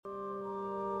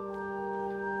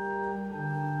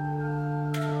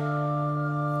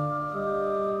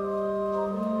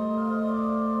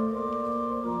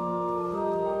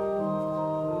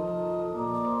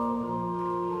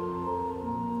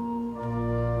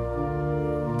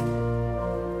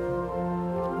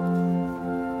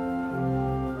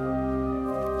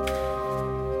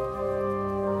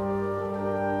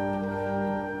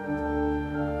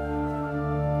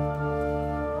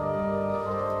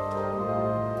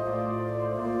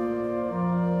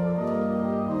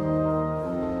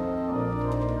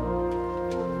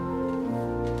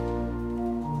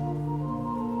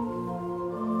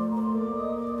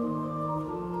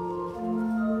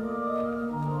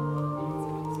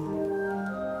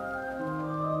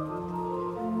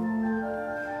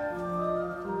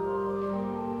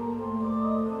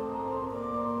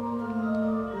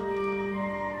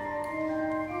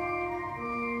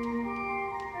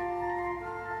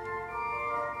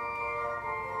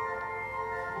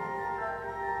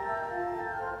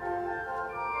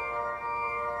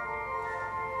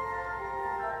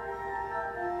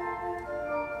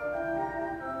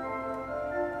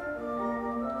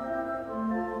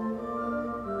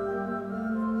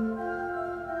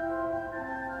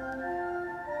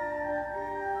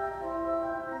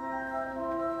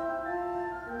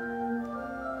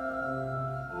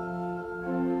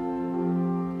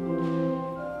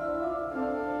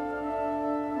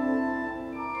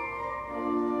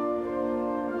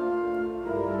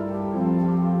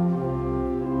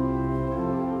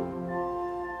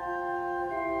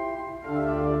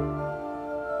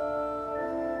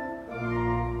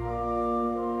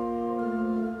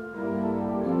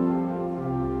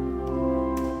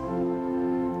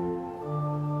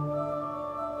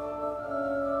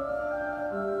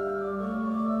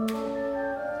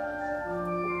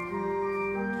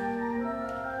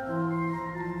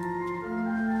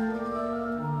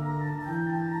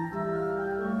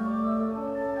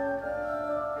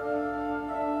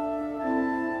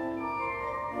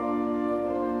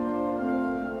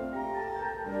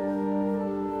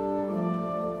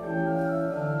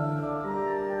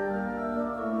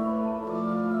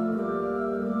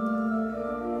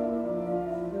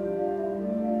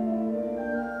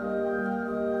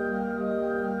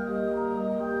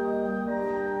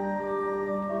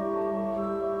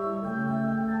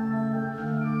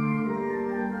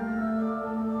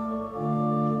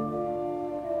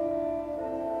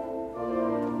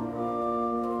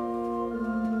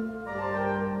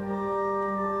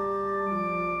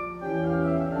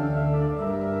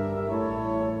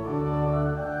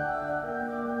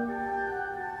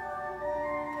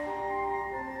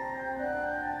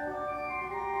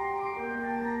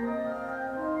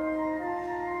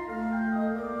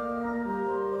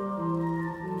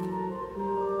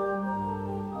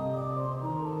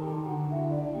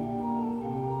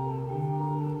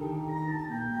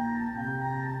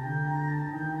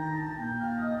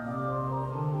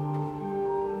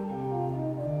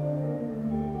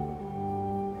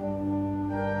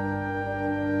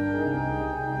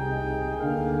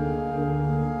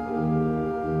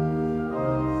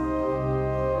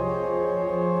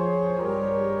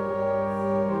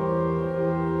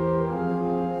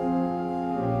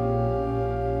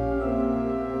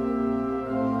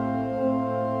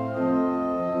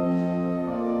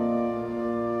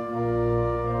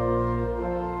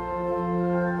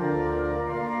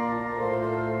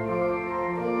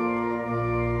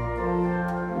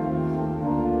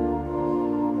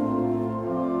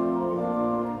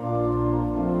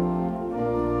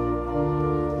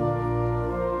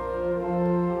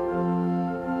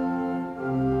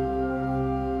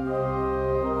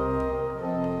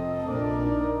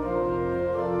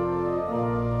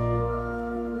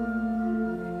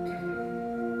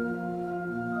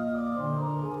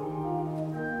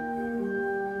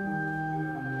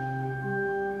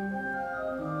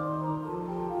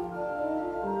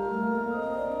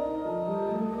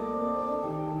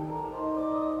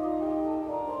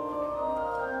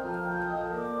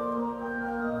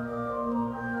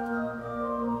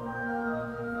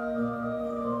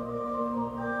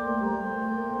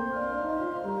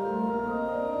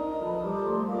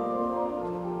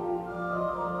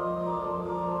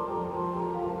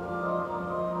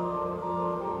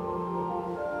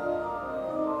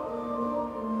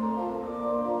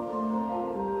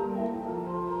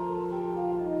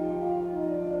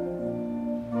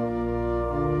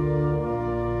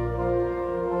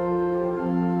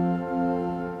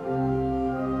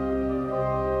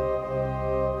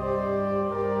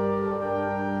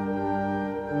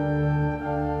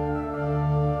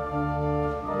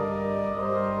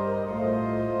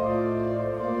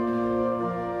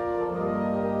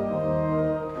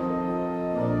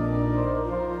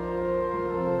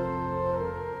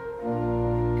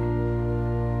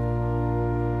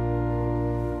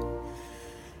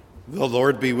The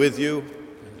Lord be with you,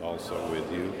 and also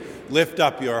with you. Lift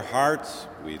up your hearts.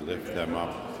 We lift them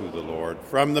up to the Lord.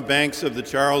 From the banks of the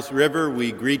Charles River,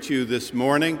 we greet you this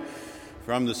morning.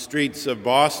 From the streets of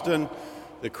Boston,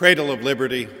 the cradle of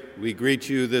liberty, we greet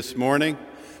you this morning.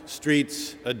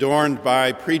 Streets adorned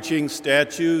by preaching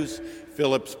statues,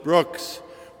 Phillips Brooks,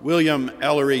 William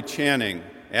Ellery Channing,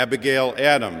 Abigail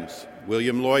Adams,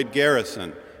 William Lloyd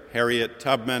Garrison, Harriet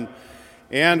Tubman,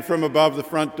 and from above the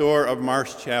front door of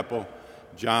Marsh Chapel,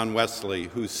 John Wesley,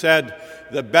 who said,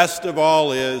 "The best of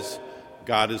all is,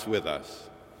 God is with us."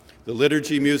 The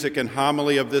liturgy, music, and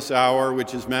homily of this hour,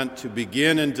 which is meant to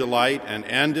begin in delight and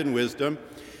end in wisdom,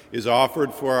 is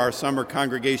offered for our summer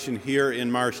congregation here in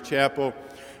Marsh Chapel,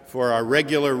 for our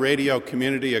regular radio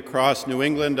community across New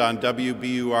England on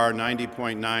WBUR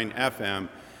 90.9 FM,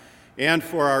 and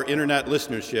for our internet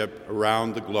listenership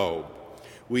around the globe.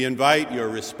 We invite your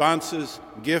responses,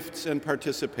 gifts, and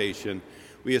participation.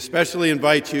 We especially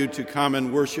invite you to come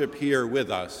and worship here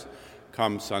with us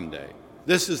come Sunday.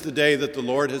 This is the day that the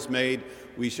Lord has made.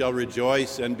 We shall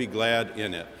rejoice and be glad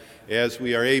in it. As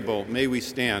we are able, may we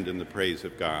stand in the praise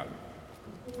of God.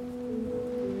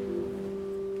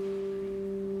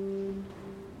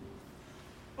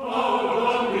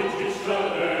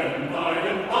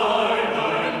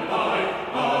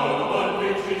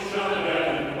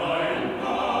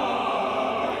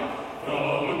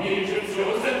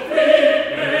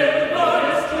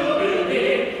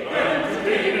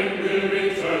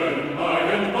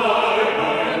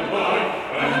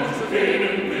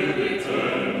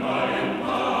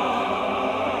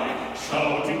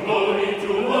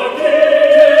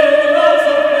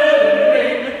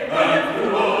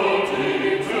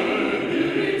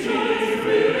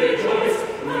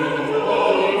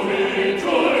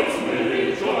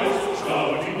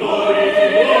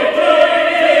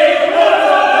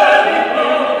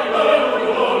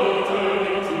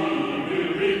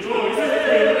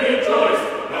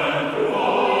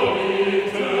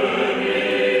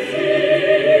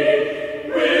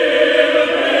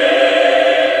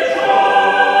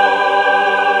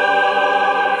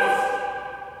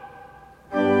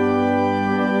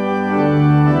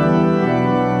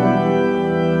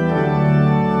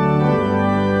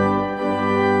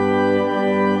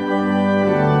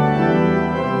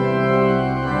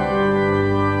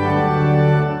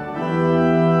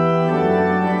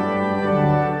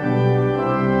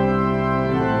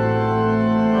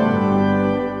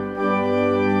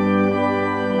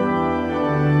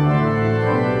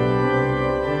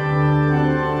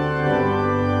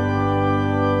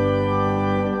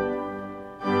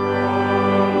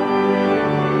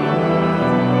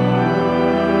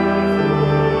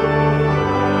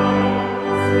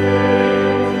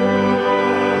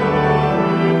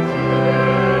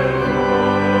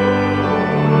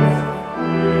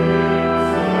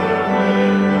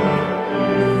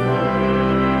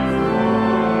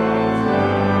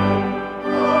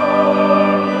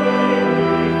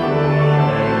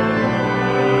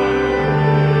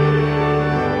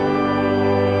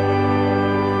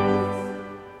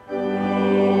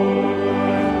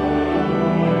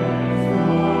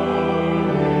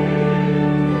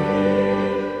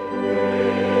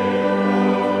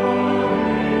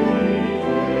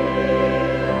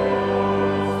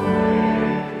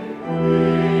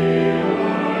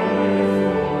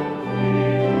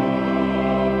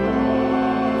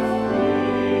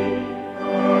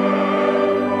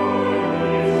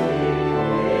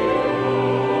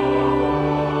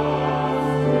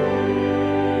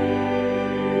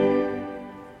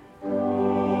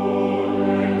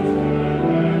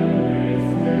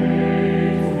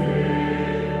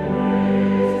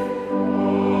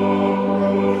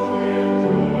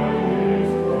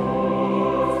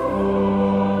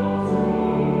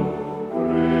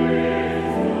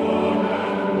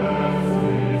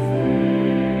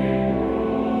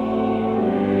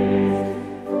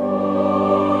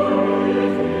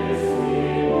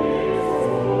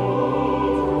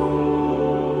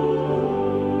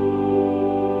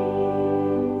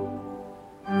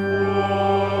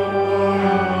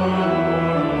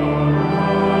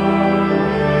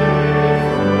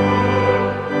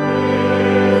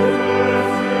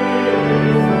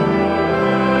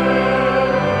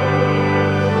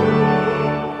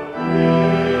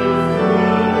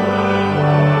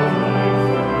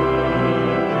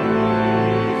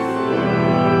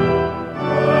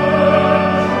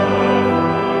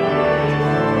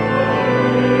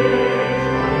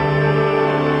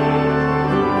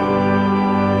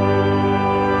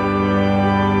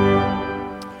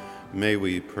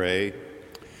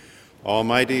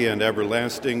 Almighty and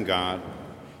everlasting God,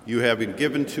 you have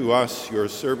given to us, your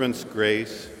servants,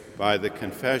 grace by the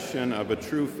confession of a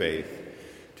true faith,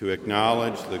 to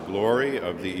acknowledge the glory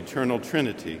of the eternal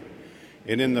Trinity,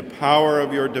 and in the power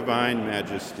of your divine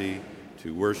majesty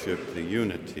to worship the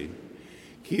unity.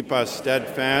 Keep us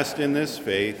steadfast in this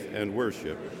faith and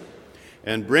worship,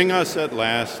 and bring us at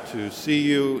last to see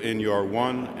you in your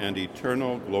one and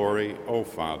eternal glory, O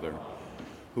Father,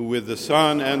 who with the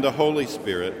Son and the Holy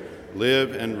Spirit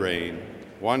live and reign,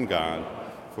 one God,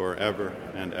 forever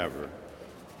and ever.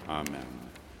 Amen.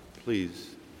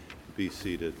 Please be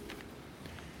seated.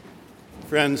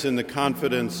 Friends, in the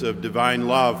confidence of divine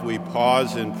love, we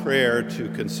pause in prayer to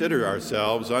consider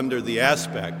ourselves under the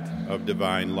aspect of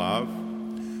divine love.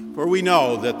 For we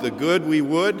know that the good we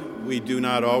would, we do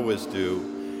not always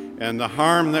do, and the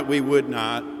harm that we would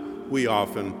not, we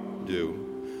often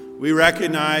do. We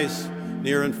recognize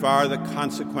near and far the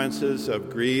consequences of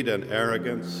greed and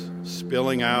arrogance,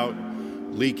 spilling out,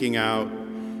 leaking out,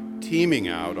 teeming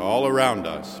out all around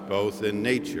us, both in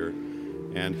nature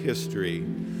and history.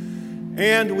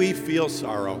 And we feel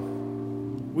sorrow.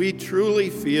 We truly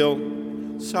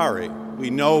feel sorry. We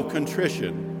know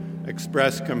contrition,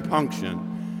 express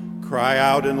compunction, cry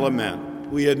out in lament.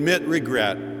 We admit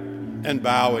regret and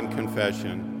bow in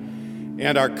confession,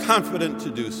 and are confident to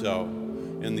do so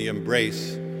in the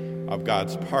embrace of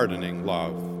God's pardoning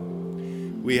love.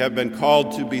 We have been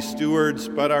called to be stewards,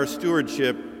 but our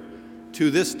stewardship to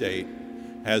this date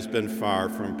has been far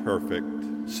from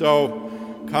perfect. So,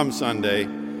 come Sunday,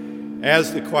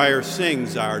 as the choir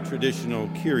sings our traditional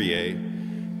Kyrie,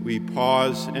 we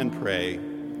pause and pray,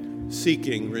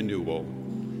 seeking renewal.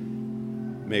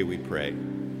 May we pray.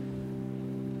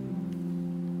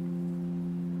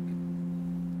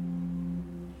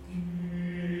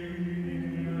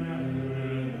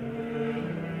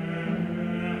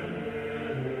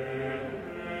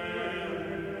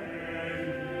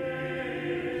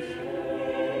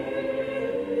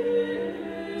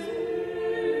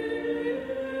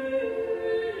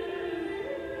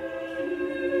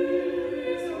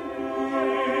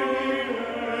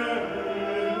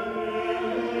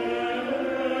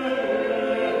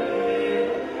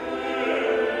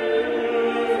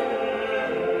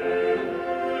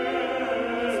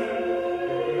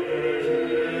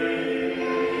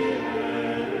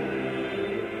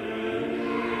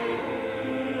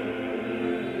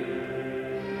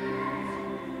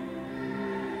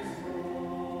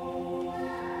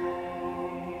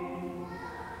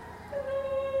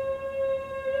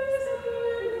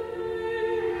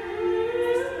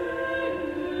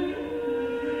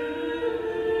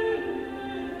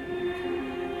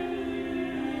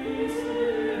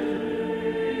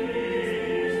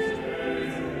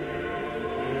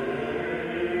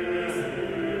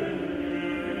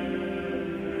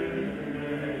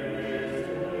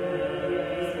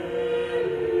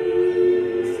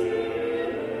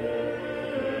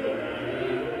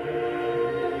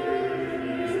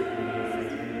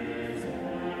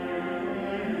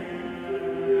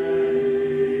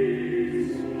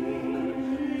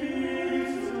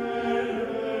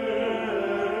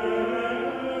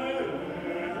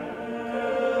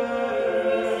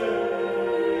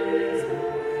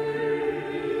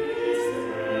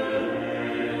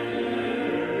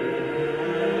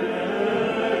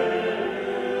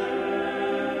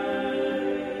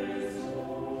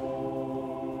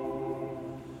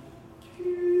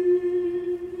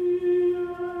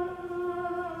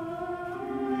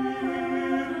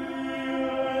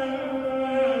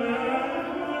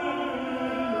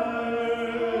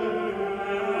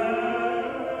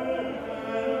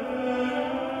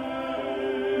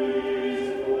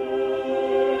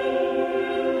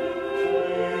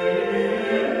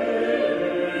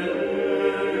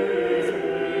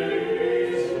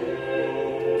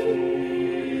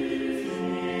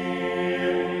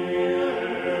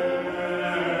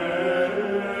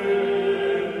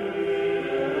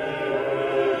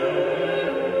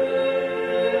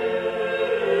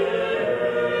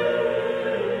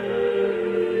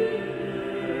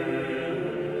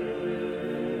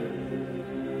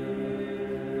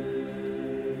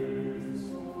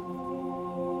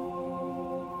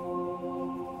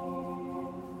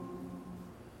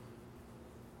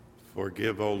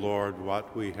 Forgive, O Lord,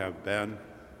 what we have been.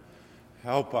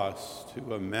 Help us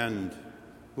to amend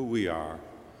who we are,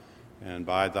 and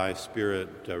by thy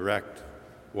Spirit direct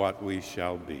what we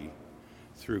shall be.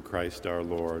 Through Christ our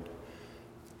Lord.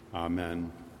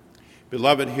 Amen.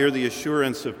 Beloved, hear the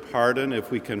assurance of pardon.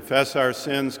 If we confess our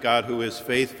sins, God, who is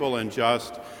faithful and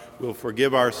just, will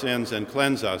forgive our sins and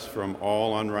cleanse us from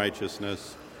all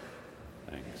unrighteousness.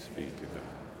 Thanks be to God.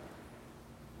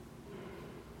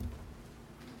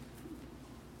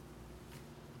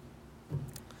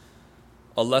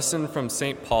 A lesson from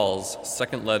St. Paul's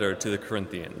second letter to the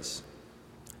Corinthians,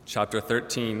 chapter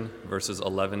 13, verses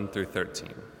 11 through 13.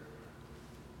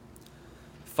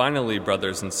 Finally,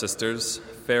 brothers and sisters,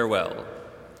 farewell.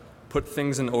 Put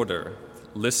things in order.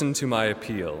 Listen to my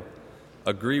appeal.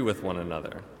 Agree with one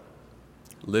another.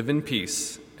 Live in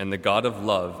peace, and the God of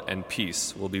love and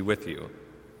peace will be with you.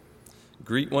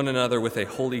 Greet one another with a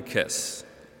holy kiss.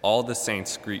 All the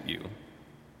saints greet you.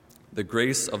 The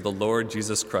grace of the Lord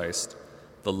Jesus Christ,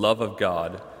 the love of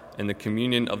God, and the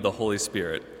communion of the Holy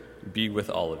Spirit be with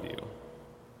all of you.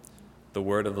 The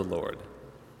word of the Lord.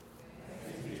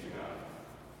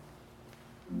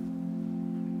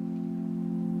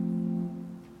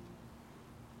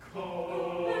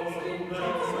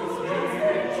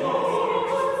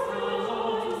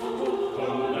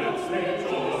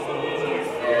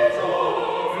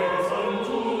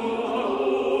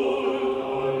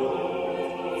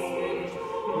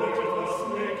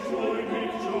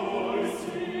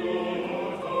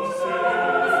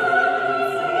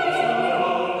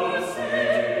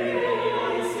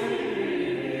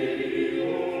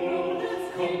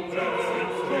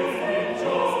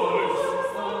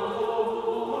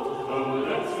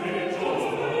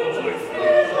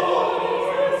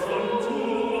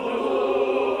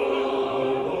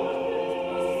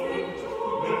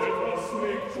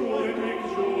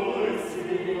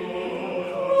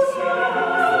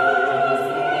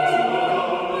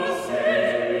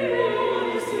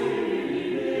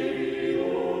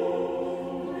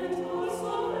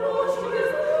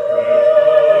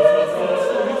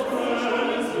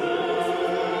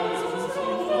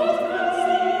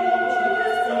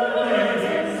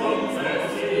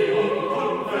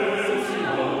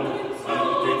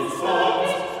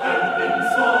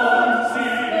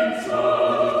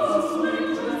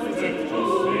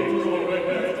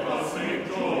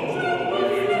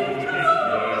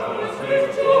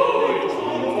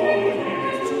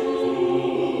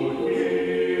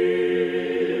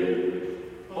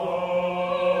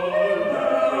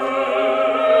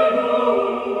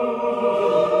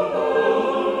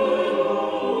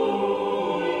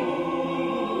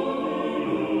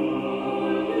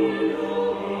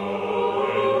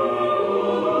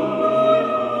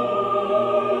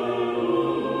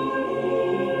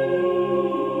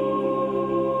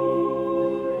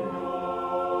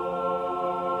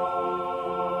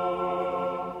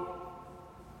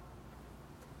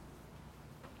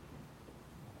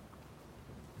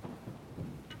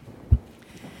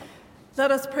 Let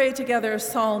us pray together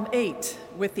Psalm 8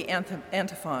 with the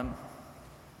antiphon.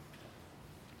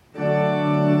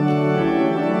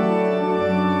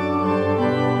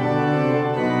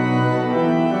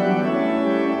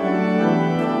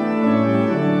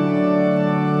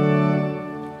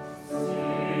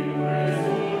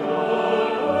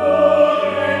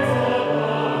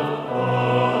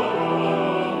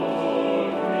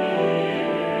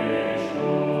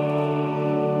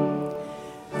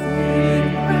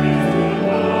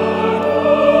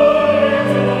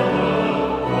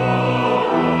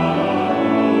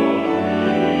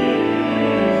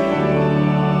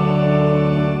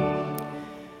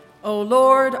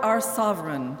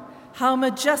 Sovereign, how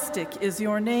majestic is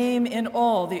your name in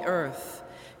all the earth.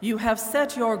 You have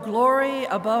set your glory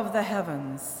above the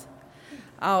heavens.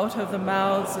 Out of the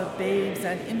mouths of babes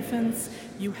and infants,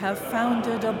 you have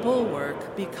founded a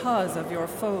bulwark because of your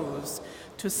foes,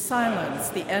 to silence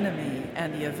the enemy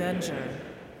and the avenger.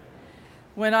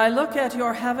 When I look at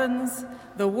your heavens,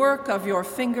 the work of your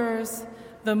fingers,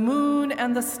 the moon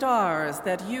and the stars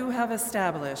that you have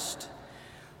established,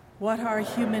 what are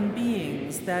human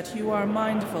beings that you are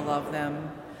mindful of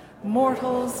them,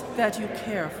 mortals that you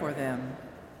care for them?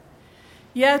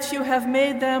 Yet you have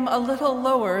made them a little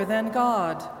lower than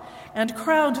God, and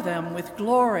crowned them with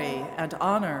glory and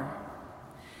honor.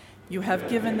 You have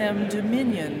given them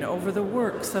dominion over the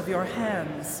works of your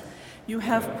hands. You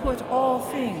have put all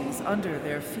things under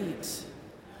their feet,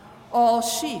 all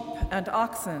sheep and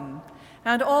oxen,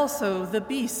 and also the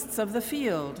beasts of the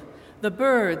field, the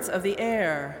birds of the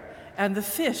air, and the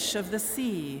fish of the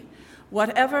sea,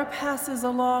 whatever passes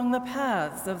along the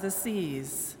paths of the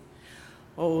seas.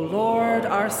 O Lord,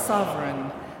 our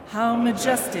sovereign, how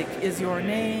majestic is your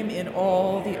name in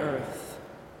all the earth.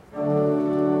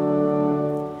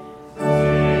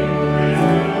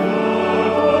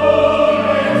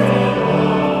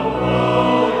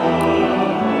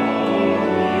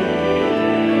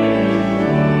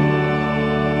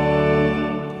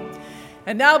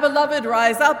 And now, beloved,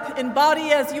 rise up in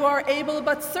body as you are able,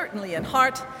 but certainly in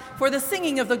heart, for the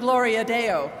singing of the Gloria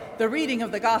Deo, the reading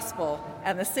of the Gospel,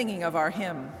 and the singing of our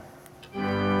hymn. Glory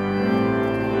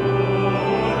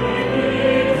be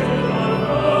to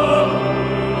the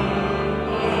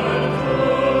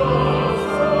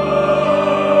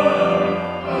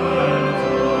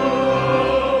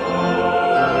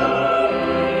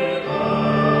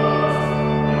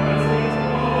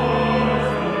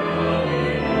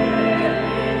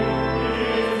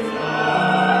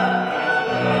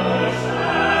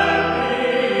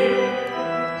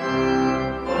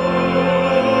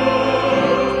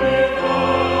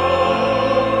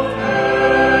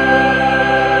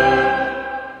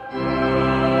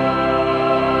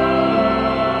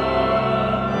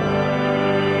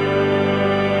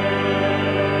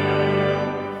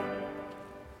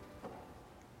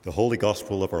The Holy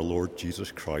Gospel of our Lord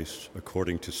Jesus Christ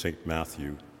according to St.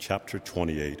 Matthew, chapter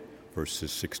 28,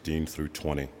 verses 16 through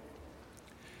 20.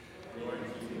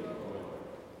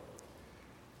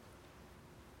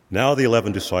 Now the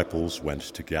 11 disciples went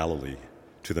to Galilee,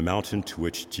 to the mountain to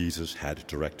which Jesus had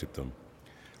directed them.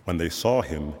 When they saw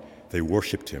him, they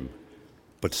worshipped him,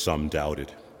 but some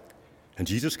doubted. And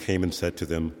Jesus came and said to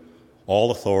them,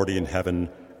 "All authority in heaven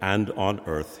and on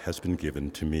earth has been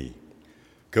given to me.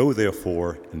 Go,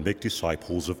 therefore, and make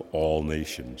disciples of all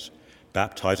nations,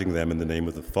 baptizing them in the name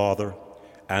of the Father,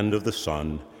 and of the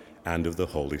Son, and of the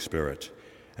Holy Spirit,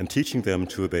 and teaching them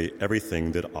to obey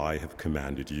everything that I have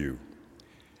commanded you.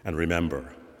 And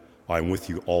remember, I am with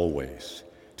you always,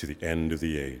 to the end of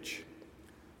the age."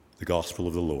 The Gospel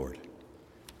of the Lord.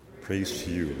 Praise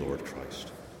to you, Lord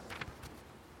Christ.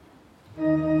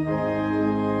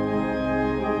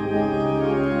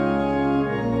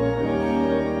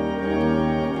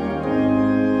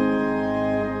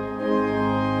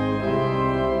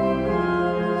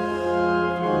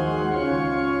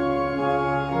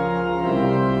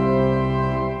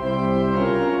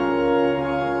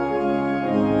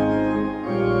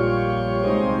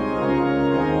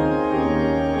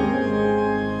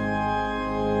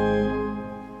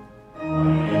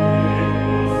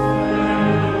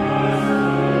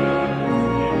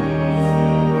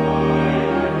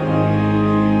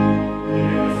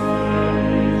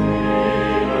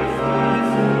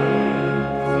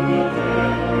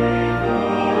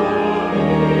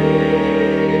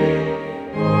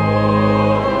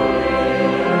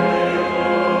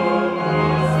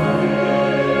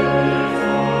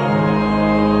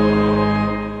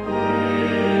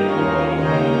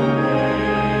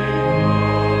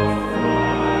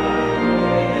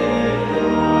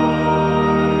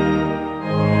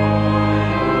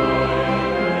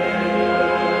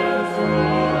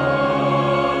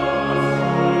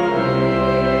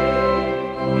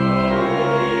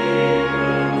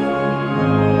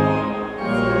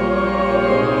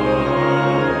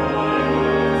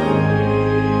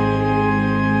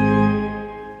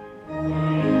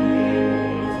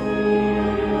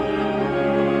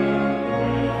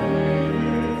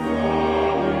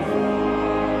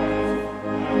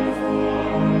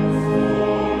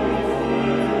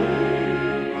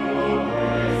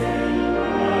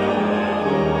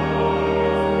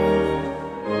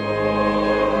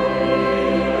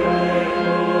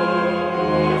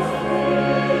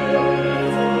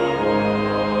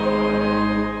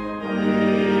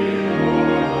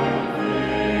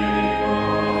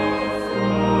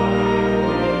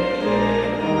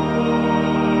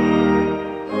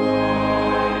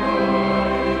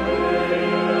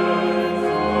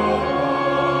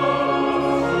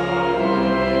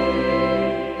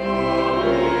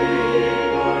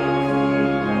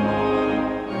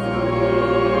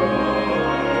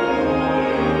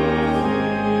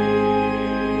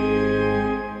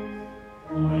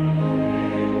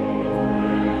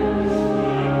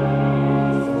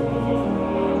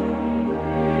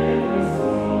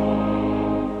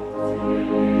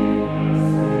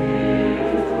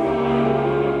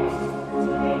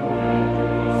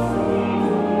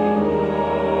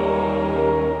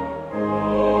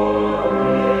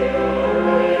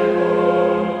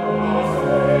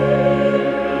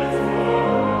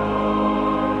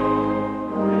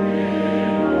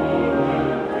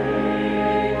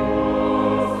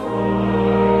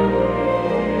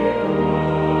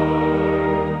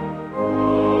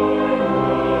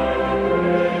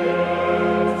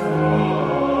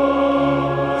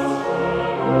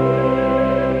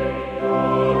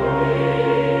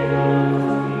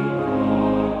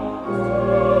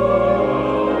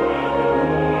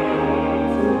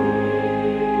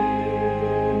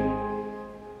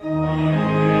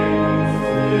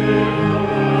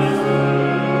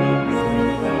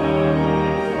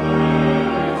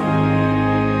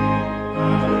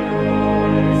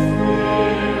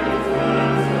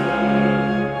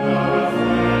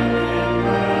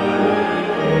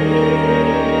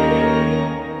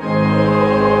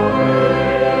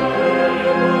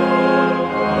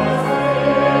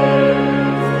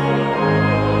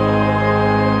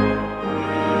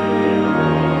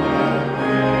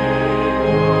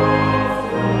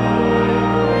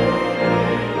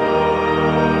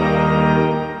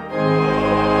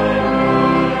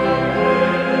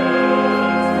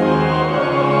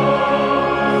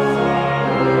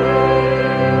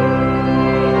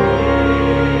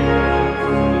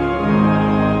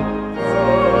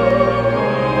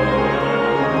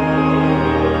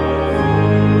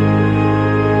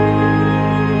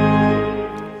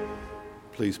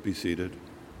 Please be seated.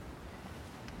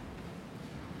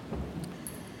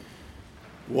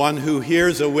 One who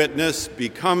hears a witness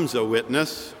becomes a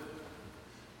witness.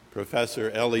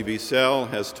 Professor Elie Wiesel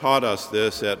has taught us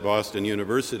this at Boston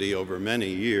University over many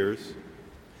years.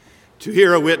 To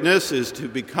hear a witness is to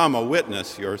become a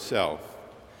witness yourself.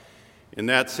 In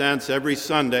that sense, every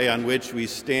Sunday on which we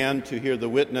stand to hear the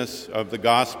witness of the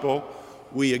gospel,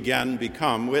 we again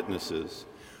become witnesses.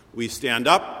 We stand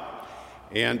up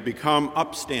and become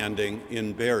upstanding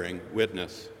in bearing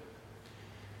witness.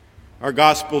 Our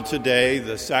gospel today,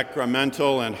 the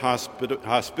sacramental and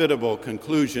hospitable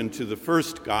conclusion to the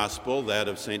first gospel, that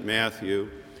of St. Matthew,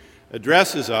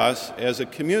 addresses us as a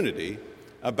community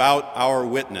about our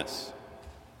witness.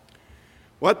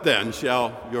 What then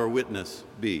shall your witness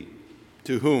be?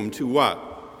 To whom? To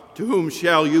what? To whom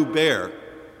shall you bear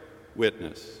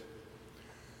witness?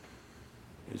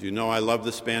 As you know, I love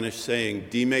the Spanish saying,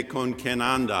 Dime con quien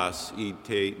andas y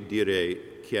te diré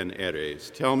quién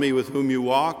eres. Tell me with whom you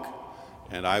walk,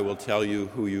 and I will tell you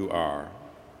who you are.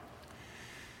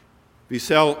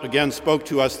 Wiesel again spoke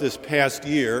to us this past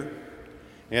year,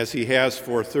 as he has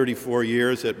for 34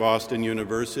 years at Boston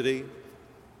University.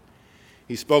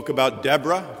 He spoke about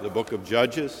Deborah, the book of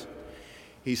Judges.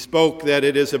 He spoke that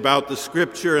it is about the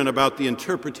Scripture and about the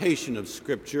interpretation of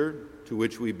Scripture to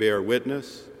which we bear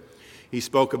witness. He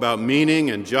spoke about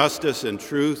meaning and justice and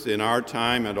truth in our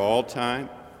time and all time.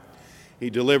 He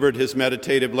delivered his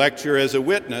meditative lecture as a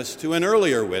witness to an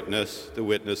earlier witness, the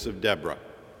witness of Deborah.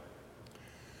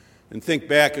 And think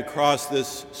back across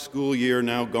this school year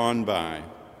now gone by.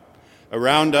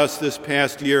 Around us this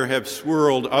past year have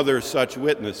swirled other such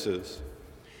witnesses.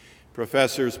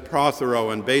 Professors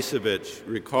Prothero and Basevich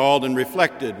recalled and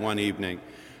reflected one evening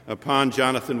upon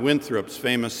Jonathan Winthrop's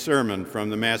famous sermon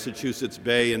from the Massachusetts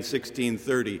Bay in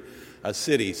 1630, a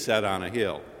city set on a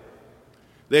hill.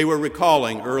 They were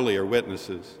recalling earlier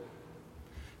witnesses.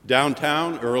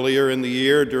 Downtown, earlier in the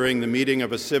year, during the meeting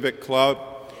of a civic club,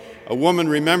 a woman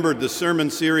remembered the sermon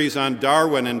series on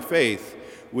Darwin and faith,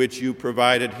 which you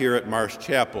provided here at Marsh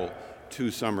Chapel 2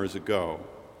 summers ago.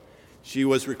 She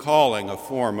was recalling a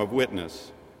form of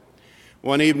witness.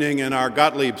 One evening in our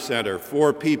Gottlieb Center,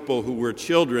 4 people who were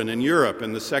children in Europe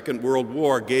in the Second World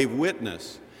War gave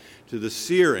witness to the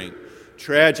searing,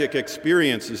 tragic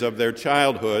experiences of their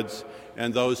childhoods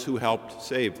and those who helped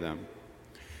save them.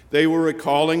 They were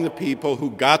recalling the people who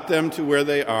got them to where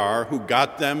they are, who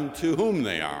got them to whom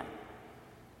they are.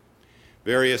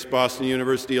 Various Boston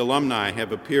University alumni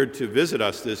have appeared to visit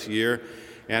us this year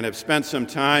and have spent some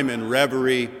time in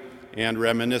reverie and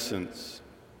reminiscence.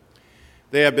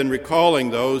 They have been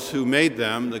recalling those who made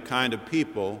them the kind of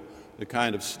people, the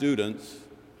kind of students,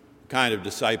 the kind of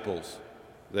disciples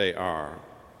they are.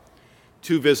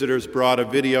 2 visitors brought a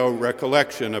video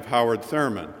recollection of Howard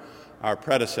Thurman, our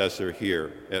predecessor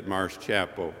here at Marsh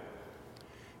Chapel.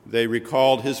 They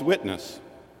recalled his witness.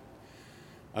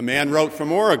 A man wrote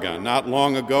from Oregon not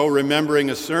long ago,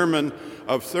 remembering a sermon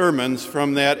of Thurman's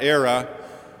from that era,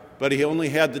 but he only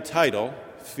had the title,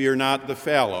 Fear Not the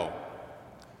Fallow.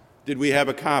 Did we have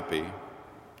a copy?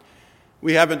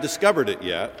 We haven't discovered it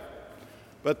yet.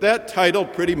 But that title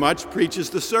pretty much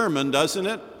preaches the sermon, doesn't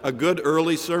it? A good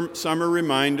early summer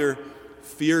reminder,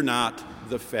 fear not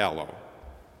the fallow.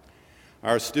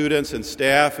 Our students and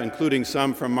staff, including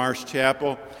some from Marsh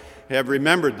Chapel, have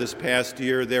remembered this past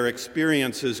year their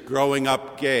experiences growing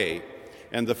up gay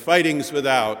and the fightings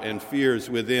without and fears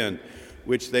within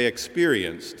which they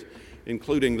experienced,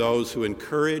 including those who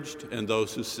encouraged and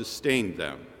those who sustained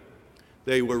them.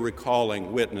 They were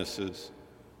recalling witnesses.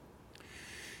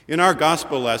 In our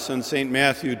gospel lesson, St.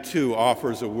 Matthew 2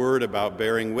 offers a word about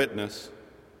bearing witness.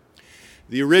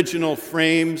 The original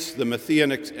frames the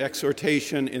Matthean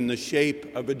exhortation in the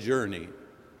shape of a journey.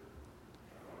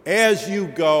 As you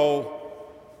go,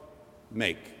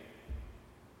 make.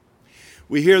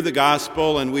 We hear the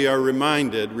gospel and we are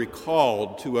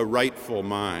recalled to a rightful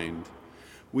mind.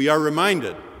 We are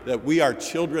reminded that we are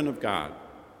children of God.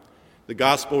 The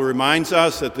gospel reminds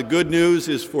us that the good news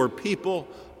is for people,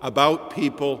 about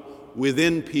people,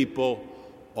 within people,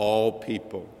 all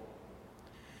people.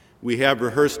 We have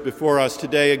rehearsed before us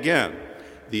today again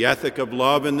the ethic of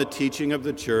love in the teaching of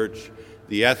the church,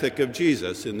 the ethic of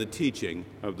Jesus in the teaching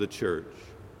of the church.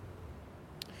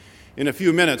 In a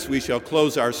few minutes, we shall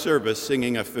close our service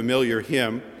singing a familiar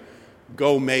hymn,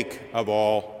 Go Make of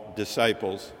All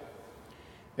Disciples.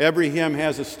 Every hymn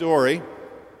has a story.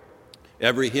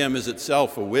 Every hymn is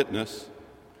itself a witness.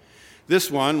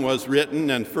 This one was written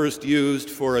and first used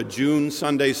for a June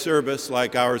Sunday service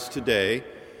like ours today,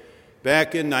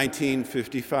 back in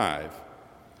 1955.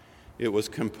 It was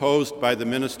composed by the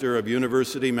minister of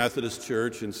University Methodist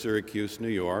Church in Syracuse, New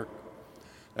York.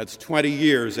 That's 20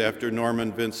 years after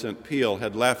Norman Vincent Peale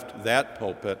had left that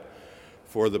pulpit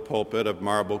for the pulpit of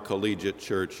Marble Collegiate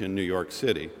Church in New York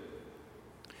City.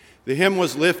 The hymn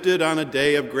was lifted on a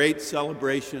day of great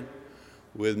celebration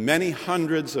with many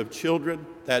hundreds of children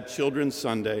that Children's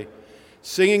Sunday,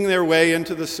 singing their way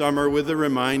into the summer with the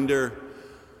reminder,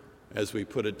 as we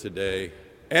put it today,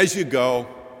 as you go,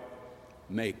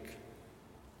 make.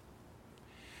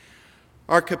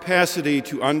 Our capacity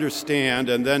to understand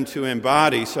and then to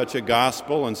embody such a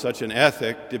gospel and such an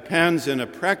ethic depends in a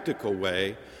practical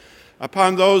way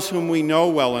upon those whom we know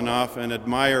well enough and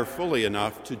admire fully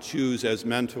enough to choose as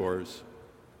mentors.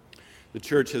 The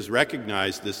Church has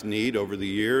recognized this need over the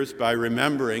years by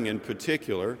remembering in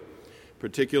particular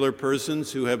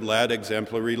persons who have led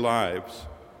exemplary lives.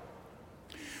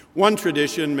 One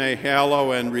tradition may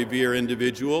hallow and revere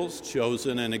individuals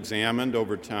chosen and examined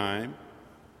over time.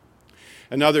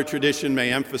 Another tradition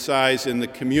may emphasize in the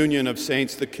communion of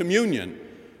saints the communion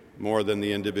more than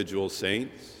the individual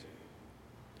saints.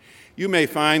 You may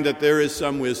find that there is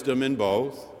some wisdom in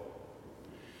both.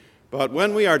 But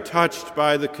when we are touched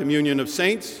by the communion of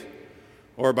saints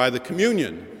or by the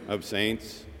communion of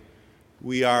saints,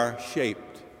 we are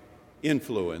shaped,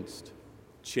 influenced,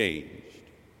 changed.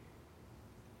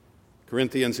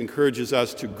 Corinthians encourages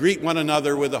us to greet one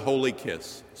another with a holy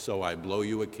kiss. So I blow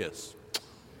you a kiss.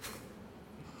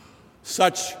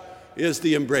 Such is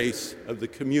the embrace of the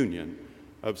communion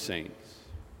of saints.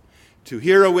 To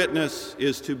hear a witness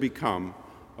is to become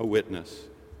a witness.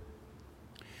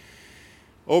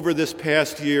 Over this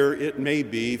past year, it may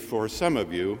be for some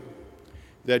of you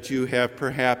that you have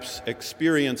perhaps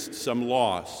experienced some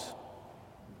loss.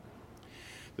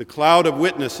 The cloud of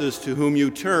witnesses to whom you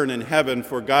turn in heaven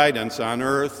for guidance on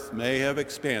earth may have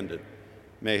expanded,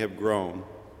 may have grown.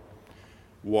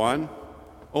 One,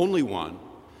 only one,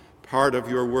 part of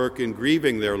your work in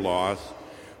grieving their loss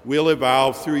will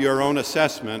evolve through your own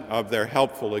assessment of their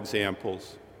helpful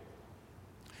examples.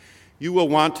 You will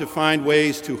want to find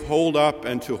ways to hold up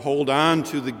and to hold on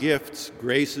to the gifts,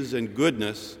 graces, and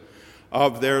goodness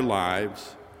of their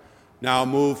lives, now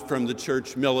moved from the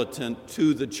church militant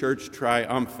to the church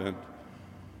triumphant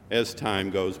as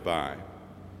time goes by.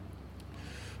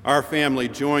 Our family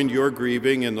joined your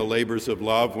grieving in the labors of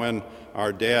love when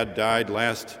our dad died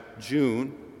last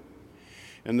June,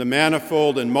 and the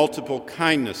manifold and multiple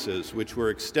kindnesses which were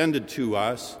extended to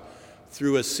us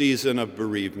through a season of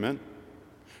bereavement,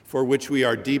 for which we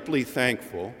are deeply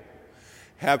thankful,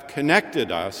 have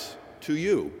connected us to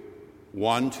you,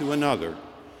 one to another,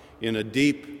 in a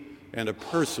deep and a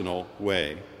personal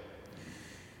way.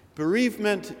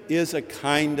 Bereavement is a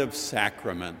kind of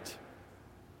sacrament.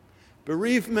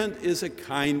 Bereavement is a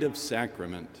kind of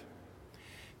sacrament.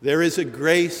 There is a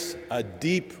grace, a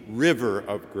deep river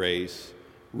of grace,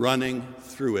 running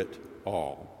through it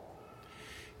all.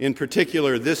 In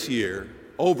particular, this year,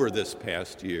 over this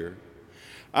past year,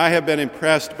 I have been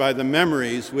impressed by the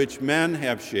memories which men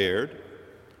have shared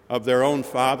of their own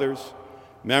fathers,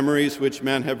 memories which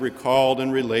men have recalled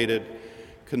and related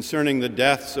concerning the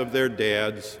deaths of their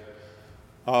dads,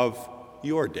 of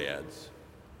your dads.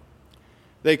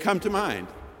 They come to mind.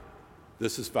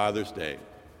 This is Father's Day.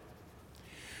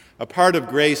 A part of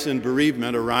grace in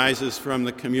bereavement arises from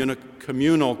the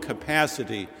communal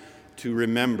capacity to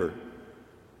remember.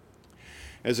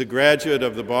 As a graduate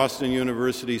of the Boston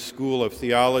University School of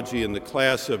Theology in the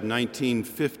class of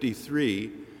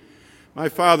 1953, my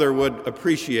father would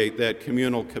appreciate that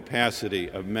communal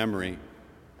capacity of memory.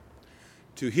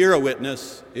 To hear a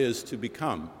witness is to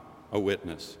become a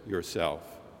witness yourself.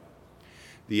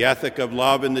 The ethic of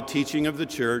love in the teaching of the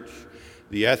church,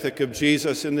 the ethic of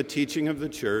Jesus in the teaching of the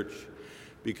church,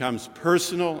 becomes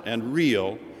personal and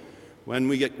real when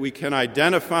we can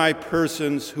identify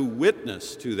persons who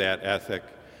witness to that ethic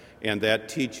and that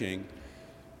teaching,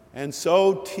 and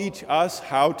so teach us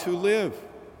how to live.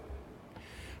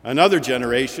 Another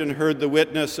generation heard the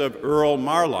witness of Earl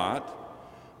Marlott,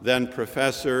 then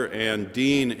professor and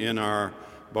dean in our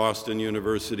Boston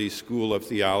University School of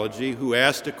Theology, who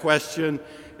asked a question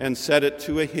and set it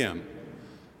to a hymn.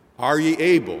 Are ye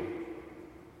able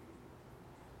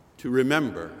to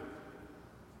remember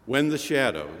when the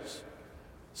shadows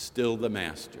still the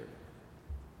master?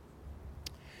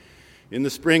 In the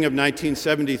spring of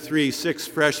 1973, 6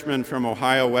 freshmen from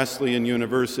Ohio Wesleyan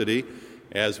University,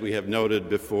 as we have noted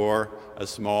before, a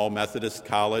small Methodist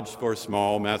college for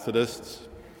small Methodists,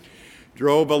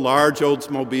 drove a large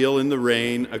Oldsmobile in the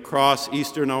rain across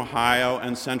eastern Ohio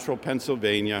and central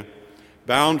Pennsylvania,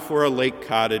 bound for a lake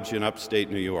cottage in upstate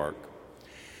New York.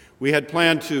 We had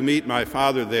planned to meet my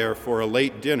father there for a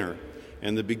late dinner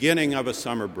and the beginning of a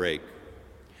summer break.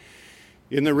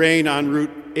 In the rain on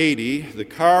Route 80, the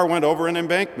car went over an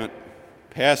embankment.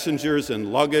 Passengers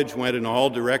and luggage went in all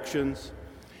directions.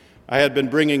 I had been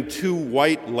bringing 2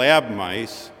 white lab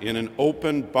mice in an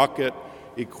open bucket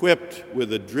equipped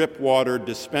with a drip water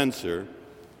dispenser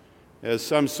as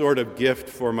some sort of gift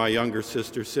for my younger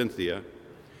sister Cynthia.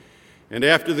 And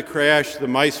after the crash, the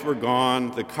mice were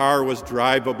gone, the car was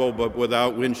drivable but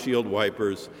without windshield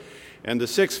wipers, and the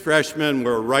 6 freshmen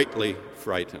were rightly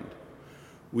frightened.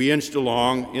 We inched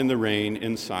along in the rain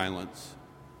in silence.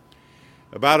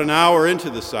 About an hour into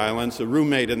the silence, a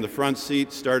roommate in the front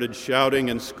seat started shouting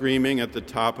and screaming at the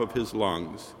top of his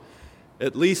lungs.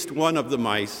 At least one of the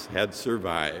mice had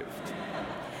survived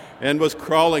and was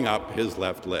crawling up his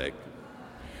left leg.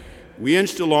 We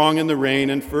inched along in the rain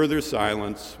in further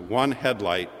silence, 1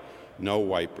 headlight, no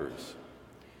wipers.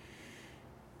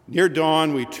 Near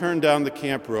dawn, we turned down the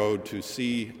camp road to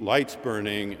see lights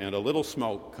burning and a little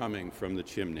smoke coming from the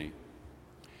chimney.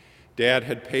 Dad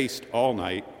had paced all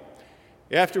night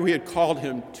after we had called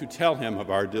him to tell him of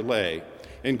our delay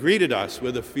and greeted us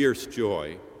with a fierce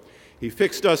joy. He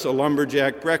fixed us a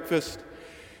lumberjack breakfast,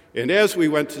 and as we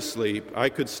went to sleep, I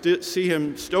could see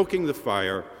him stoking the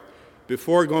fire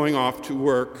before going off to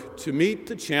work to meet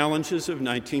the challenges of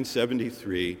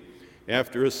 1973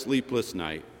 after a sleepless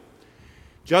night.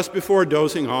 Just before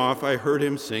dozing off, I heard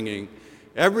him singing,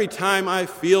 "Every time I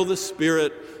feel the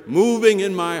Spirit moving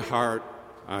in my heart,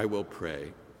 I will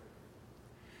pray."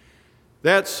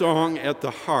 That song at the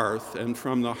hearth and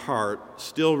from the heart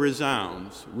still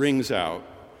resounds, rings out,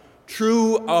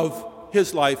 true of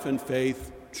his life and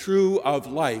faith, true of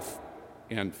life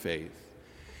and faith.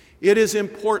 It is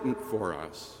important for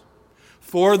us,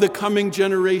 for the coming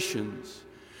generations,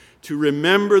 to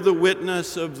remember the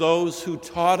witness of those who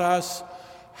taught us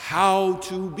how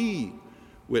to be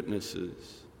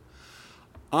witnesses.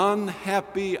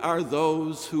 Unhappy are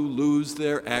those who lose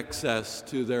their access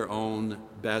to their own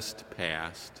best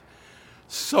past.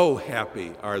 So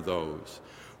happy are those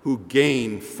who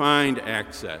find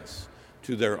access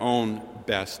to their own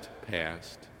best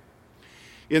past.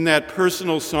 In that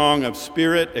personal song of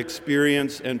spirit,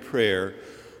 experience, and prayer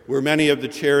were many of the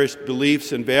cherished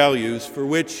beliefs and values for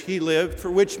which he lived,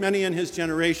 for which many in his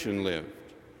generation lived.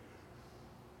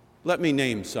 Let me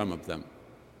name some of them.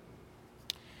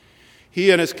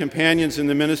 He and his companions in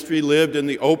the ministry lived in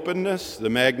the openness, the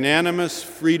magnanimous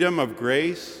freedom of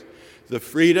grace, the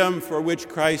freedom for which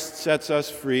Christ sets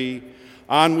us free,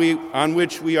 on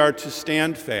which we are to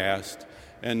stand fast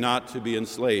and not to be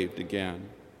enslaved again.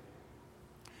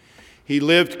 He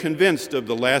lived convinced of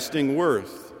the lasting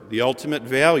worth, the ultimate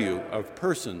value of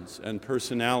persons and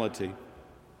personality.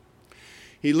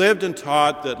 He lived and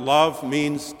taught that love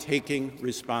means taking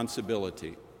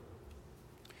responsibility.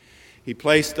 He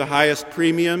placed the highest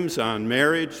premiums on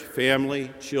marriage, family,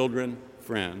 children,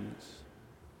 friends.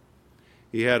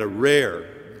 He had a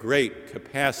rare, great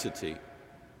capacity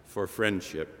for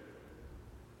friendship.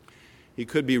 He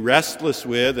could be restless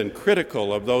with and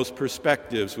critical of those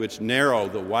perspectives which narrow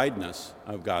the wideness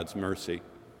of God's mercy.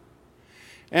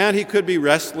 And he could be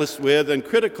restless with and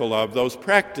critical of those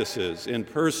practices in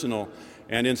personal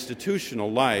and institutional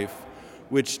life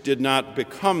which did not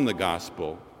become the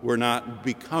gospel, were not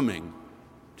becoming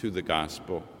to the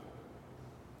gospel.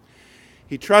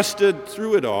 He trusted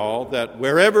through it all that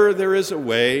wherever there is a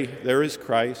way, there is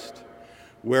Christ.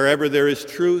 Wherever there is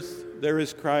truth, there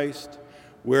is Christ.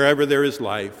 Wherever there is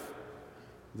life,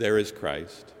 there is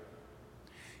Christ.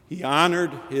 He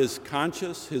honored his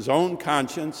conscience, his own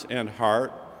conscience and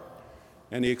heart,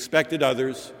 and he expected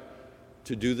others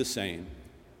to do the same.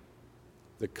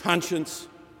 The conscience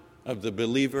of the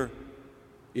believer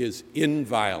is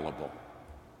inviolable.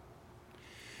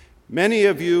 Many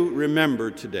of you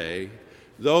remember today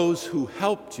those who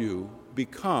helped you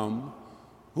become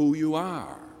who you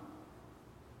are,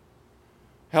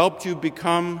 helped you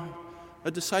become a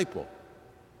disciple.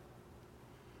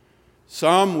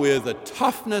 Some with a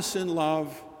toughness in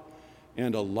love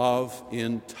and a love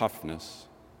in toughness.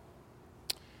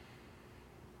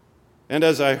 And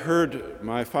as I heard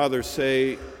my father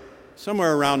say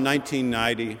somewhere around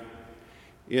 1990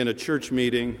 in a church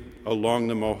meeting along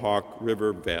the Mohawk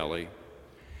River Valley,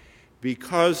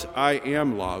 because I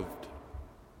am loved,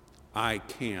 I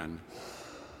can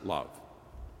love.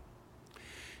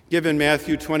 Given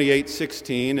Matthew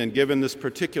 28:16, and given this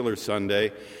particular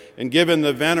Sunday, and given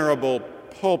the venerable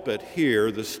pulpit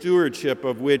here, the stewardship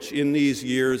of which in these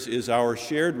years is our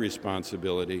shared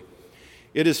responsibility,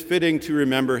 it is fitting to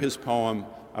remember his poem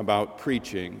about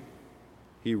preaching.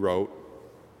 He wrote,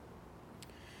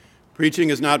 "Preaching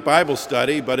is not Bible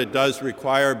study, but it does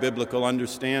require biblical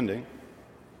understanding.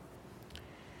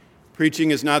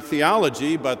 Preaching is not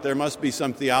theology, but there must be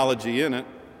some theology in it.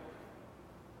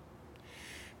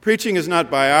 Preaching is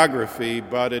not biography,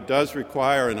 but it does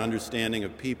require an understanding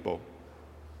of people.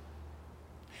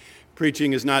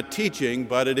 Preaching is not teaching,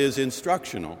 but it is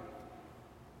instructional.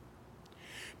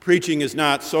 Preaching is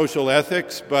not social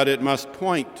ethics, but it must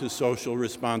point to social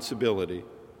responsibility.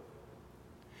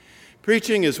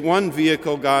 Preaching is one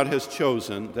vehicle God has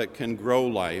chosen that can grow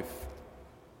life.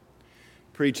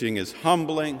 Preaching is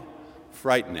humbling,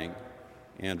 frightening,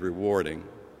 and rewarding.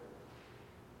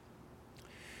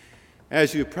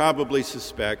 As you probably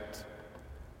suspect,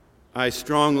 I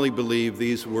strongly believe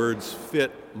these words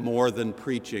fit more than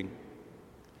preaching.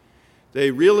 They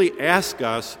really ask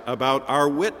us about our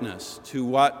witness to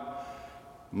what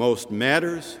most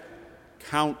matters,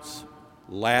 counts,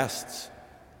 lasts,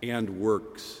 and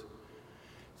works.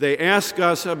 They ask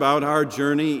us about our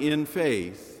journey in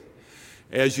faith.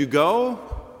 As you go,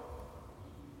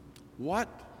 what?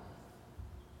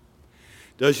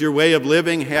 Does your way of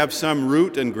living have some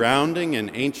root and grounding in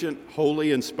ancient,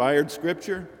 holy, inspired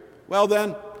Scripture? Well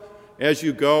then, as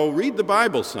you go, read the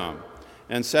Bible some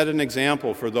and set an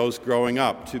example for those growing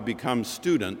up to become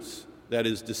students, that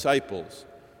is, disciples,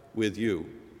 with you.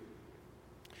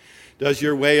 Does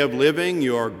your way of living,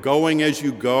 your going as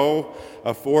you go,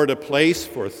 afford a place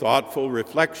for thoughtful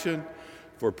reflection,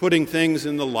 for putting things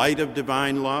in the light of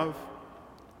divine love?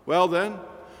 Well then,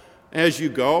 as you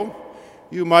go,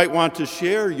 you might want to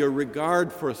share your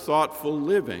regard for thoughtful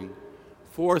living,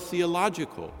 for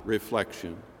theological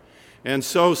reflection, and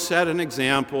so set an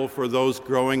example for those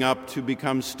growing up to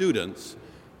become students,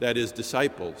 that is,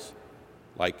 disciples,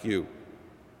 like you.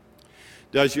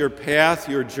 Does your path,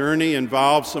 your journey,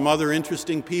 involve some other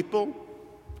interesting people?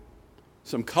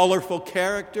 Some colorful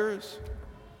characters?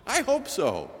 I hope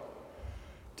so.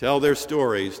 Tell their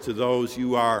stories to those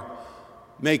you are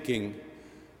making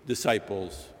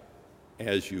disciples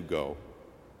as you go.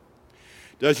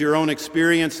 Does your own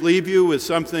experience leave you with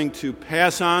something to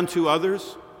pass on to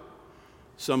others?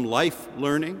 Some life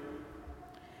learning?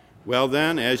 Well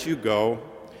then, as you go,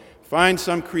 find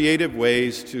some creative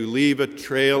ways to leave a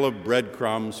trail of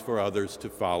breadcrumbs for others to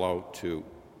follow too.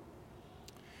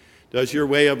 Does your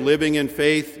way of living in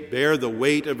faith bear the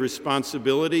weight of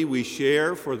responsibility we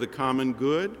share for the common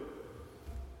good?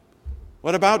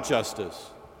 What about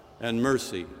justice and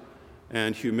mercy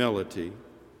and humility?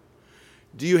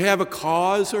 Do you have a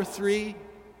cause or three,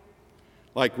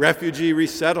 like refugee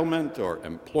resettlement or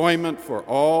employment for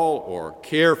all or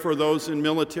care for those in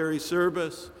military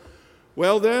service?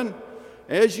 Well then,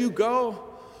 as you go,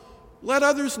 let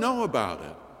others know about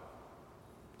it.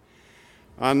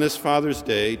 On this Father's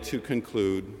Day, to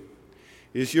conclude,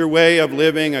 is your way of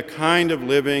living a kind of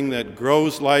living that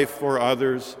grows life for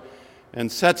others and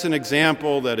sets an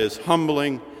example that is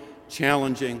humbling,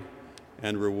 challenging,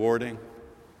 and rewarding?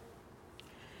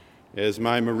 As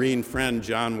my Marine friend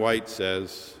John White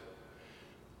says,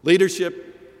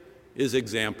 leadership is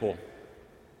example,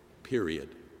 period.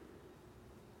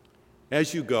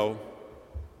 As you go,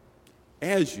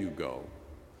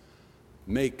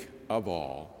 make of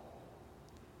all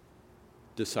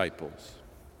disciples.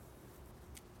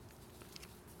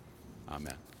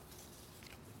 Amen.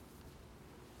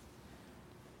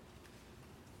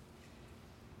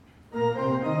 Every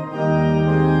time I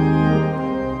feel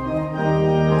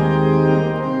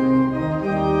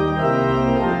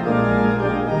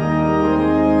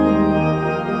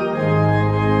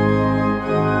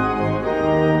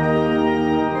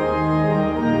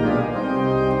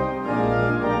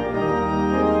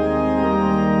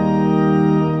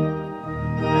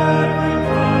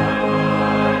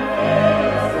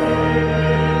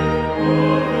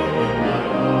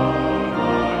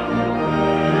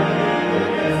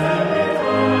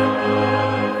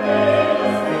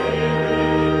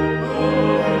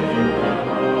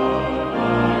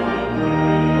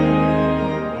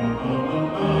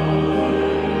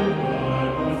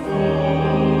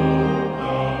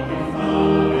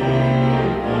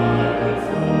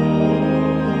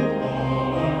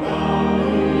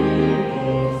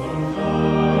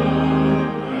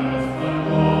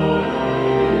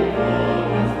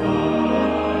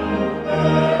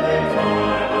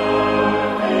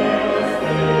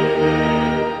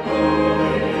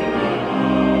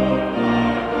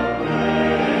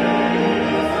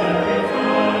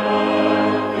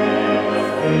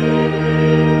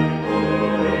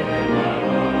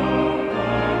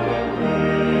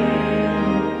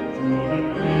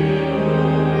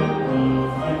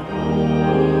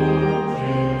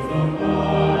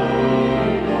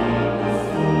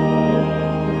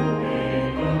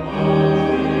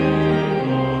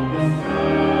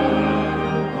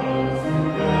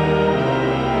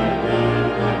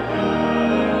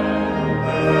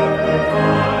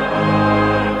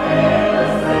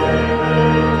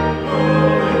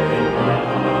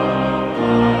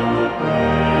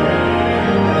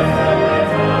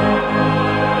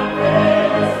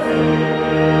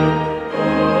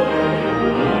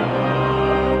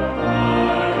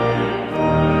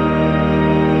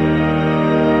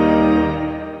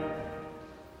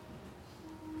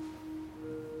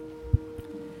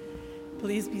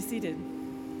Please be seated.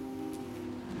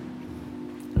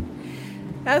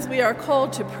 As we are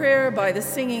called to prayer by the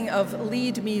singing of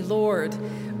Lead Me, Lord,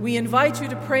 we invite you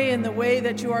to pray in the way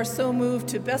that you are so moved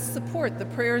to best support the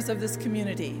prayers of this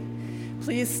community.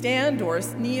 Please stand or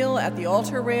kneel at the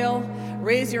altar rail,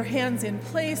 raise your hands in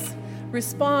place,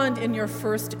 respond in your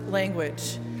first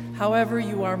language, however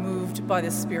you are moved by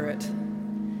the Spirit.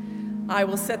 I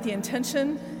will set the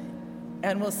intention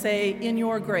and will say, in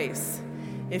your grace.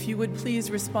 If you would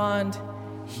please respond,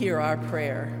 hear our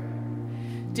prayer.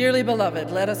 Dearly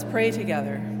beloved, let us pray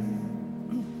together.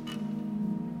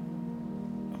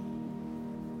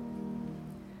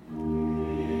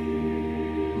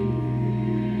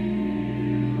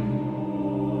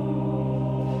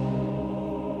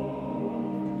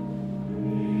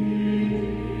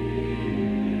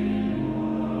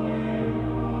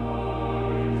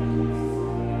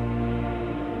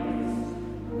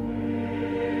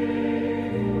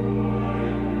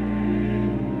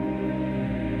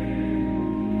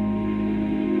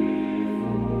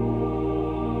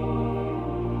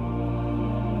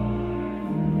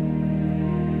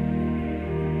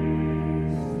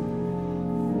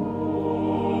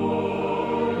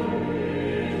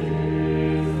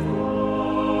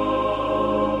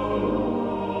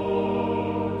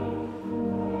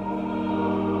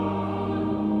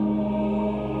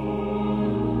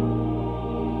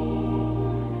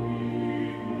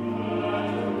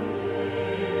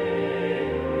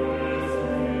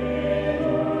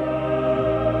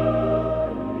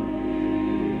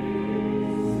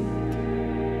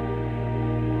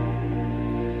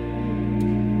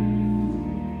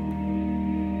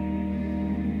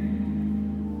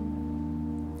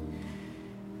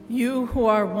 You who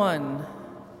are one,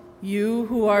 you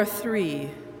who are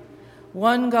three,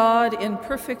 one God in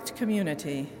perfect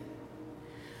community.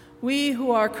 We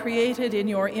who are created in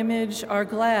your image are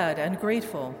glad and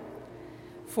grateful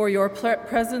for your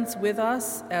presence with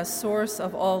us as source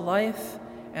of all life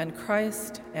and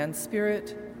Christ and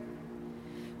Spirit,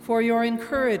 for your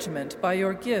encouragement by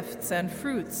your gifts and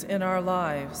fruits in our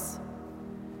lives,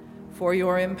 for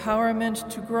your empowerment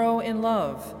to grow in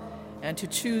love and to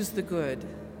choose the good.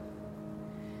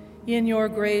 In your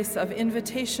grace of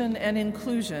invitation and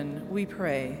inclusion, we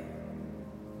pray.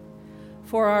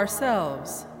 For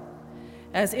ourselves,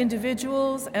 as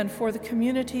individuals and for the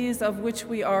communities of which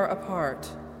we are a part,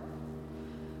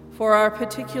 for our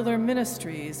particular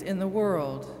ministries in the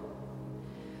world,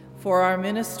 for our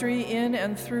ministry in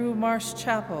and through Marsh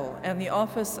Chapel and the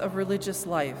Office of Religious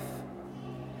Life,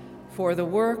 for the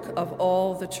work of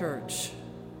all the Church.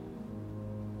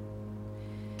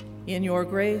 In your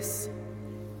grace,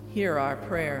 hear our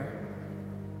prayer.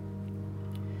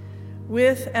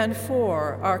 With and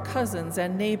for our cousins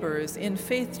and neighbors in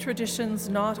faith traditions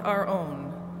not our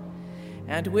own,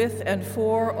 and with and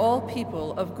for all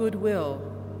people of goodwill,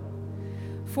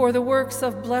 for the works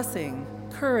of blessing,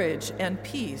 courage, and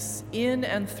peace in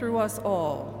and through us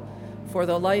all, for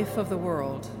the life of the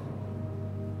world.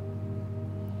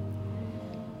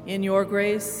 In your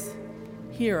grace,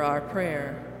 hear our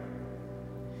prayer.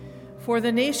 For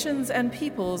the nations and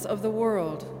peoples of the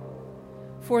world,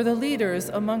 for the leaders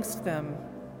amongst them,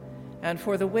 and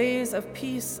for the ways of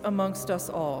peace amongst us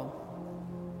all.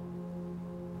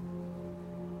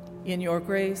 In your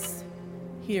grace,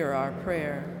 hear our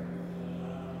prayer.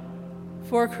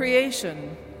 For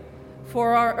creation,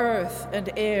 for our earth and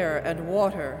air and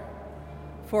water,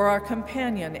 for our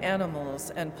companion animals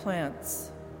and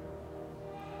plants.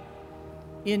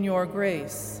 In your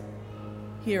grace,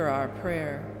 hear our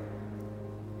prayer.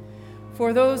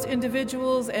 For those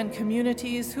individuals and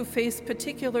communities who face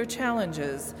particular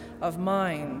challenges of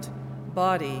mind,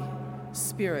 body,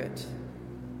 spirit.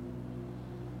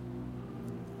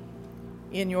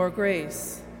 In your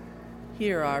grace,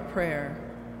 hear our prayer.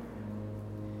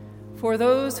 For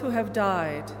those who have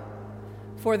died,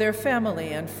 for their family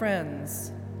and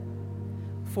friends,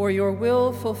 for your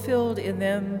will fulfilled in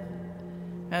them,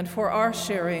 and for our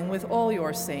sharing with all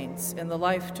your saints in the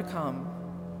life to come.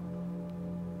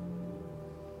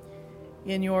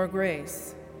 In your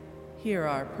grace, hear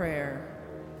our prayer.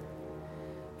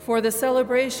 For the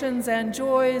celebrations and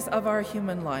joys of our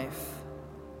human life.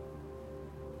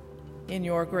 In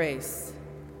your grace,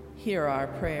 hear our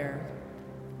prayer.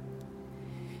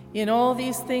 In all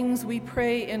these things we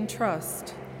pray in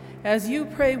trust, as you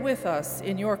pray with us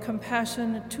in your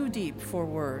compassion too deep for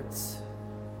words.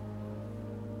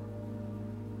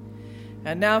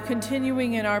 And now,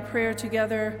 continuing in our prayer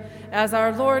together, as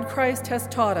our Lord Christ has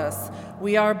taught us,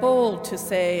 we are bold to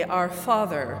say, Our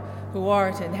Father, who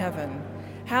art in heaven,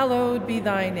 hallowed be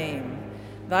thy name.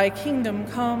 Thy kingdom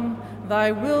come,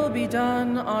 Thy will be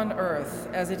done on earth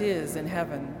as it is in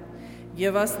heaven.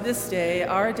 Give us this day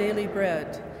our daily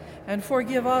bread, and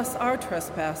forgive us our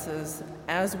trespasses,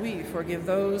 as we forgive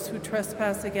those who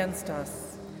trespass against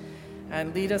us.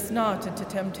 And lead us not into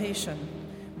temptation,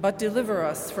 but deliver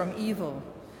us from evil.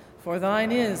 For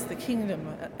thine is the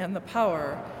kingdom and the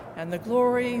power and the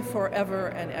glory forever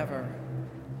and ever.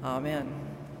 Amen.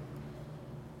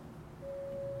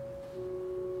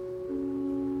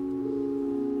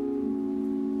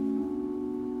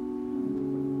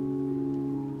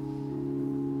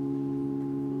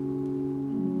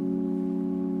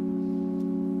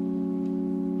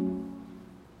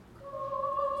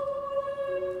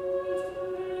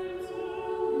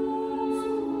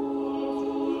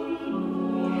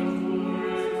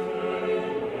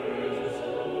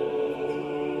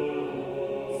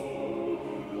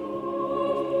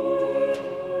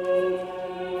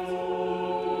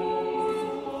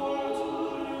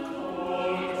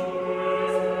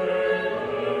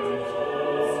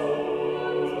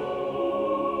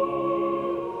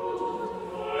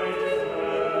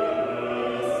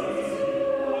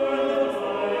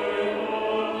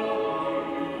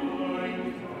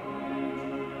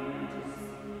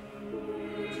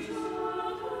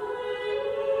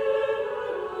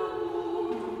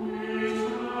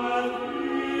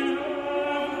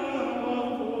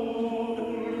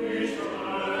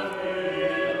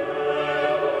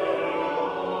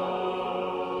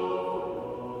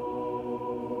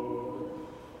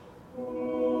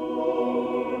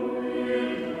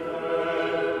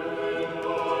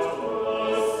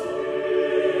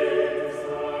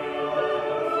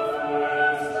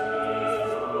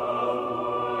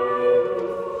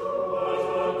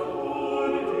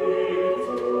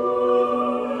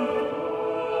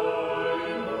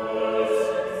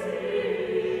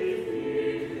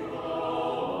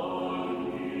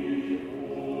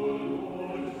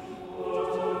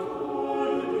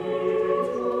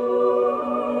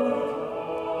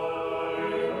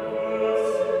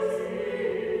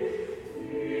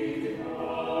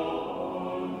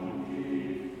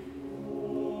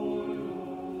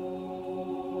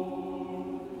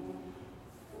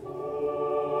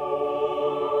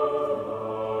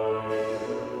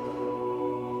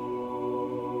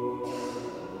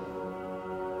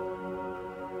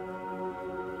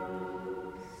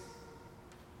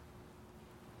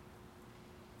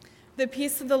 The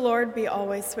peace of the Lord be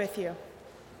always with you.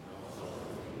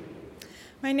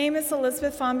 My name is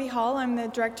Elizabeth Fonby Hall. I'm the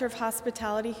Director of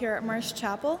Hospitality here at Marsh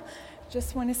Chapel.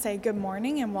 Just want to say good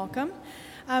morning and welcome.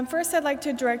 First, I'd like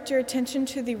to direct your attention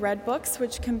to the red books,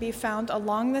 which can be found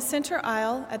along the center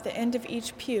aisle at the end of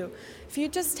each pew. If you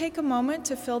just take a moment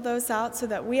to fill those out so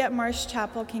that we at Marsh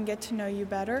Chapel can get to know you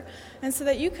better, and so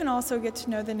that you can also get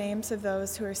to know the names of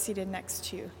those who are seated next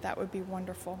to you, that would be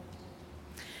wonderful.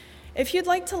 If you'd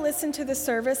like to listen to the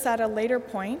service at a later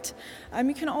point,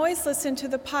 you can always listen to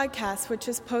the podcast, which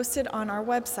is posted on our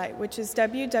website, which is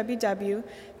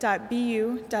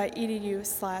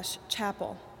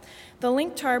www.bu.edu/chapel. The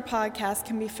link to our podcast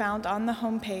can be found on the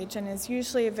homepage and is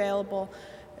usually available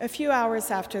a few hours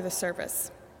after the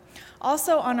service.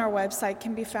 Also on our website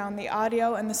can be found the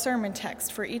audio and the sermon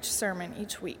text for each sermon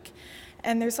each week.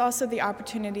 And there's also the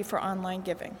opportunity for online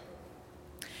giving.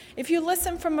 If you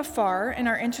listen from afar and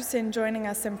are interested in joining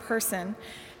us in person,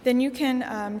 then you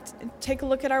can take a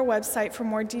look at our website for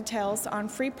more details on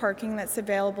free parking that's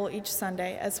available each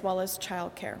Sunday, as well as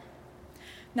childcare.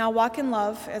 Now walk in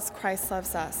love as Christ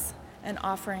loves us, an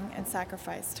offering and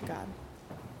sacrifice to God.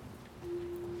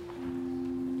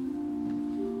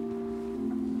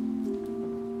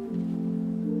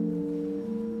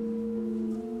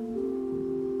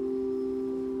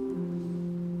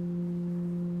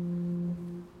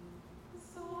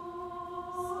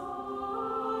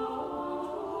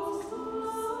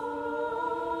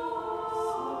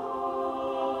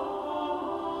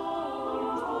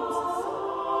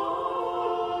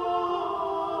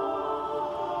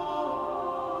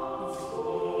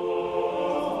 Oh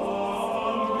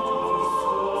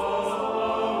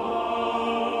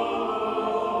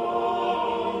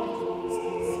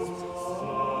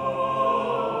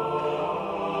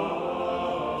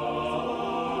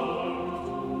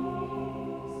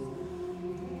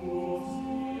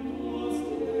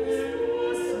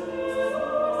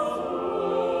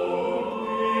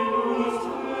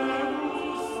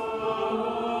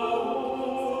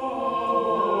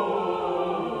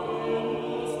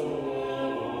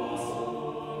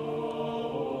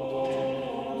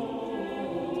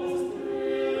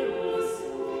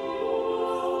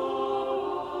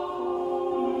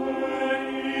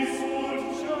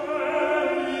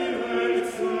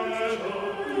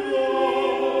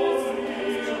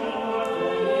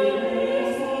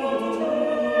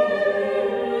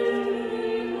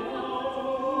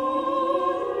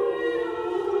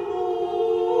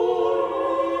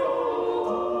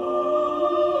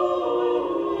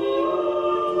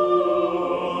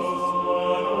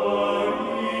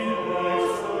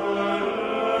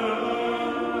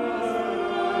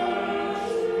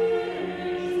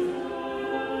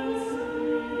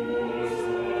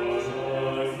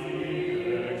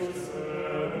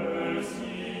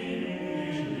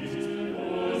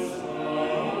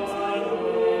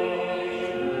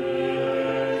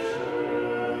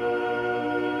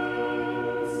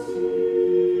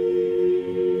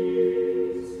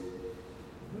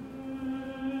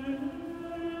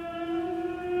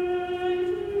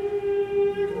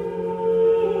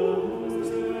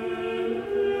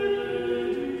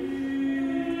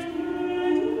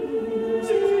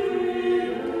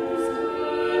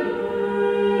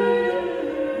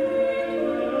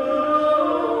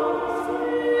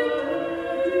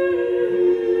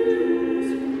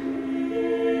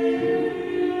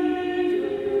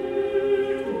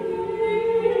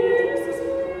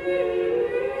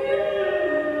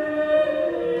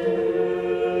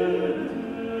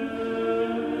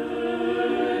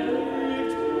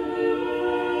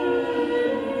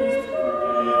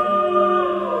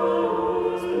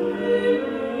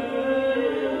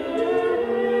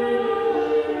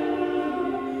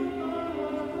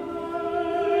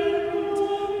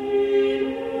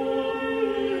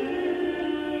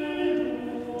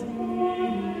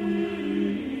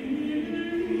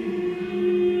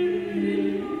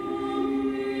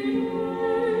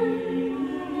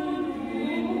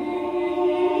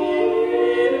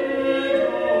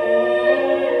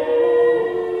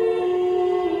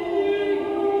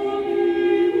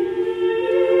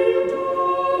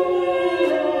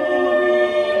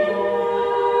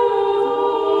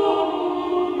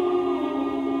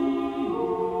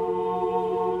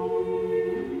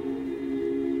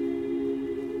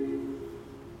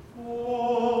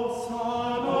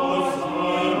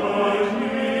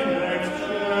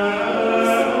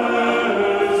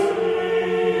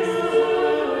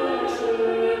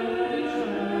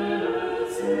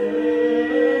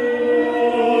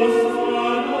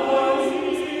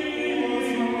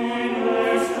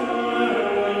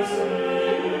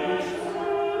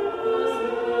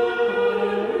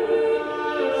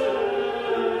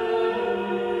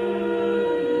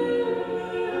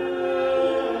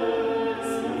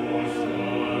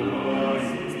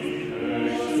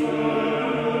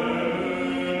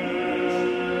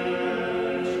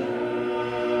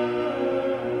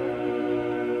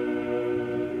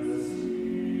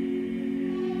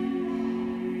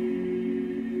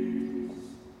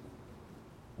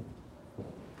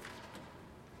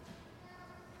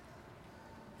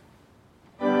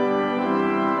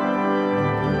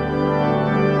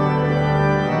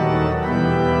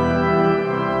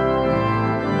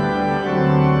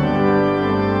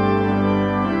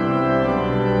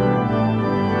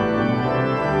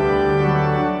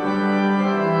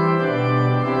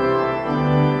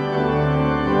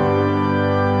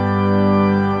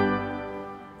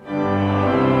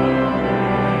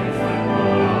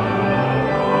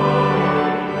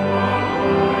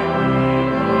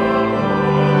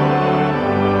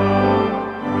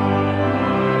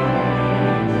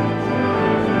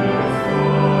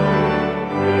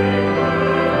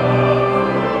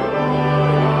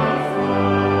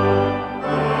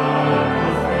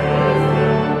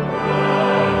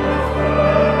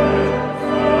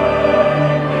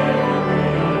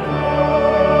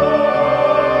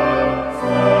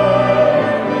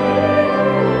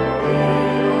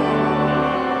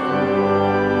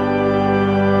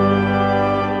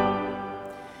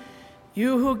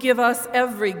give us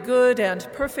every good and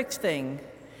perfect thing,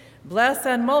 bless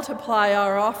and multiply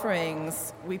our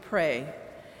offerings, we pray,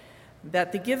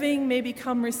 that the giving may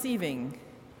become receiving,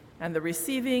 and the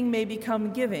receiving may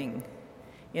become giving.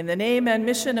 In the name and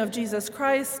mission of Jesus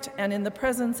Christ, and in the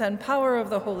presence and power of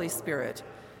the Holy Spirit.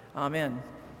 Amen.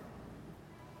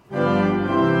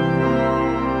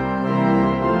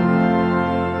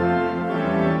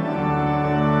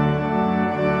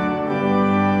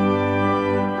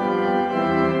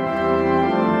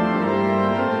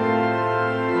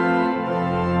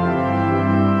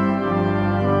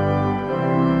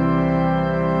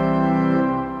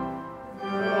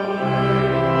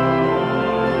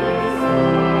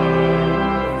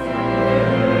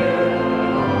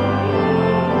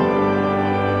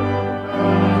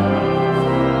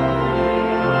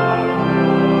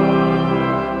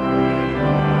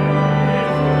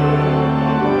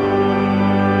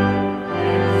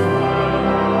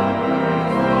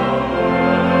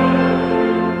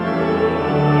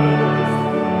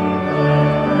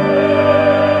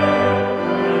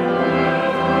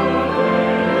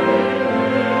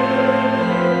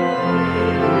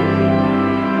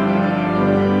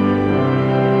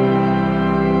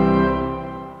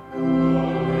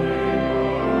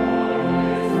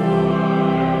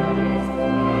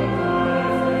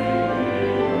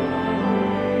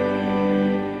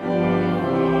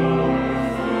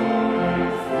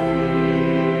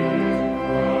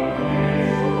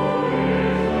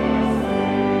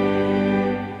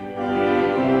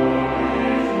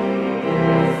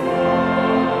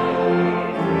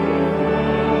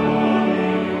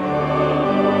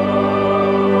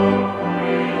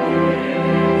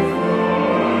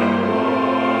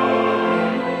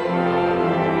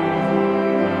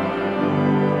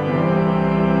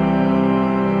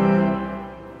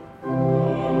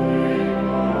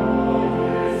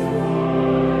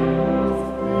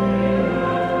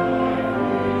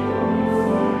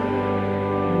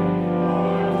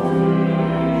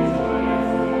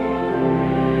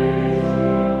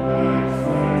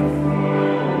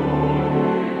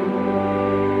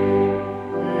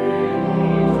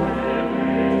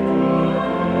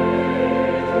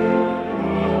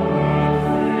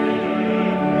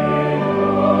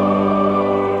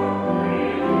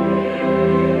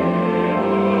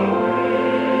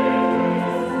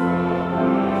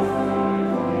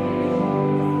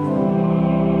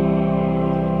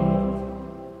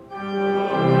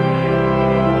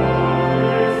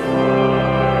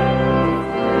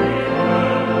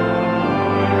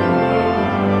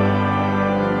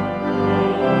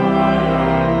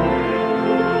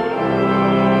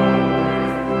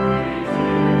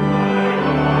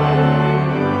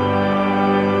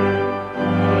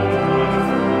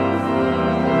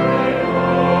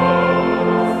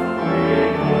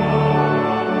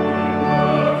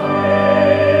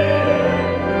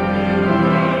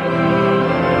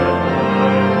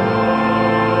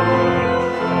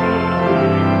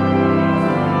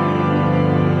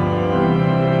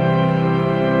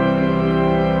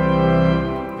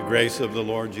 grace of the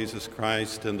Lord Jesus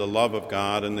Christ and the love of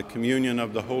God and the communion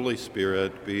of the Holy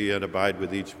Spirit be and abide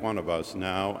with each one of us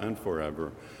now and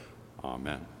forever.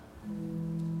 Amen.